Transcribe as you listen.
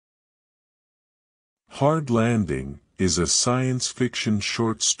Hard Landing is a science fiction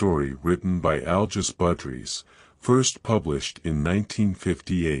short story written by Algis Budrys, first published in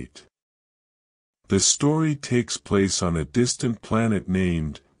 1958. The story takes place on a distant planet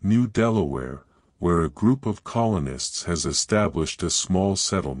named New Delaware, where a group of colonists has established a small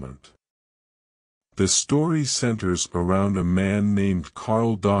settlement. The story centers around a man named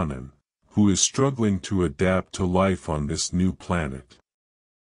Carl Donnan, who is struggling to adapt to life on this new planet.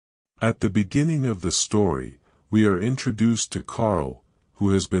 At the beginning of the story, we are introduced to Carl,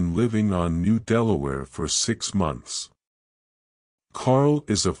 who has been living on New Delaware for 6 months. Carl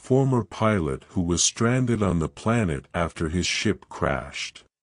is a former pilot who was stranded on the planet after his ship crashed.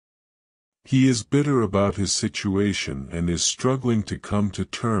 He is bitter about his situation and is struggling to come to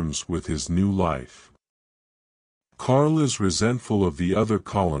terms with his new life. Carl is resentful of the other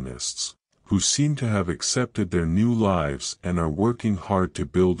colonists, who seem to have accepted their new lives and are working hard to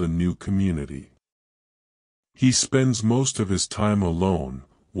build a new community. He spends most of his time alone,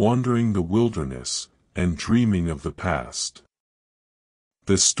 wandering the wilderness, and dreaming of the past.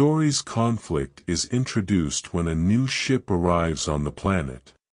 The story's conflict is introduced when a new ship arrives on the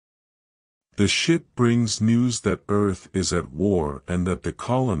planet. The ship brings news that Earth is at war and that the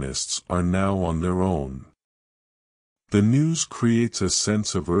colonists are now on their own. The news creates a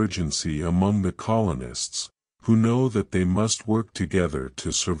sense of urgency among the colonists, who know that they must work together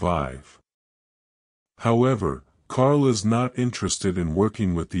to survive. However, Carl is not interested in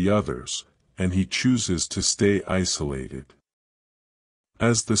working with the others, and he chooses to stay isolated.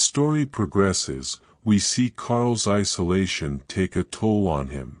 As the story progresses, we see Carl's isolation take a toll on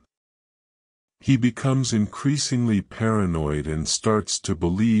him. He becomes increasingly paranoid and starts to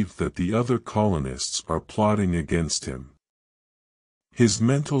believe that the other colonists are plotting against him. His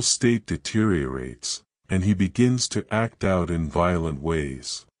mental state deteriorates, and he begins to act out in violent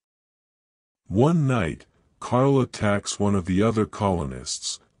ways. One night, Carl attacks one of the other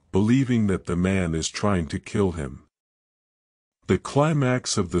colonists, believing that the man is trying to kill him. The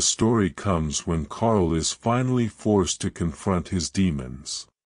climax of the story comes when Carl is finally forced to confront his demons.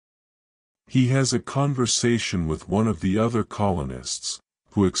 He has a conversation with one of the other colonists,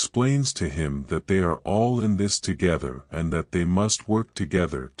 who explains to him that they are all in this together and that they must work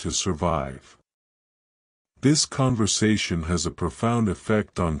together to survive. This conversation has a profound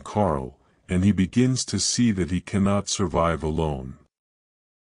effect on Carl, and he begins to see that he cannot survive alone.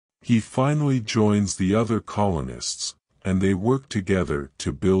 He finally joins the other colonists, and they work together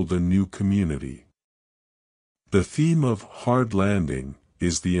to build a new community. The theme of Hard Landing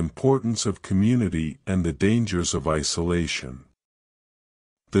is the importance of community and the dangers of isolation.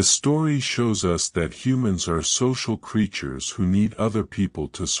 The story shows us that humans are social creatures who need other people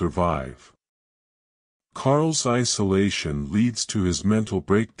to survive. Carl's isolation leads to his mental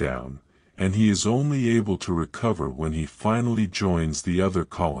breakdown, and he is only able to recover when he finally joins the other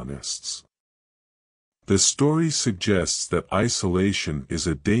colonists. The story suggests that isolation is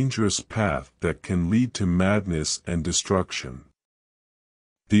a dangerous path that can lead to madness and destruction.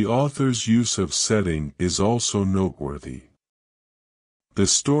 The author's use of setting is also noteworthy. The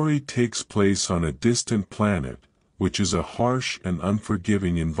story takes place on a distant planet, which is a harsh and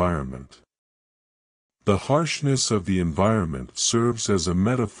unforgiving environment. The harshness of the environment serves as a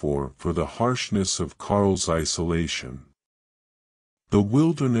metaphor for the harshness of Carl's isolation. The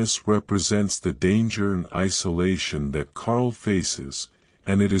wilderness represents the danger and isolation that Carl faces,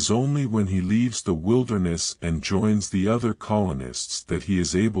 and it is only when he leaves the wilderness and joins the other colonists that he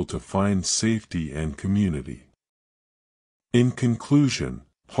is able to find safety and community. In conclusion,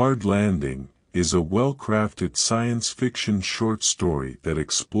 Hard Landing is a well-crafted science fiction short story that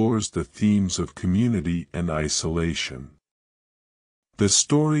explores the themes of community and isolation. The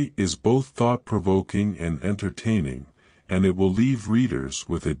story is both thought-provoking and entertaining, and it will leave readers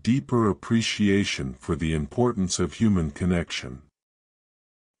with a deeper appreciation for the importance of human connection.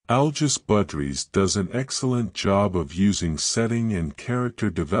 Algis Budrys does an excellent job of using setting and character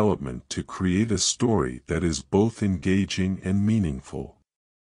development to create a story that is both engaging and meaningful.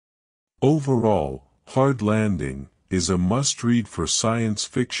 Overall, Hard Landing is a must-read for science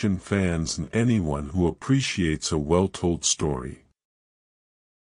fiction fans and anyone who appreciates a well-told story.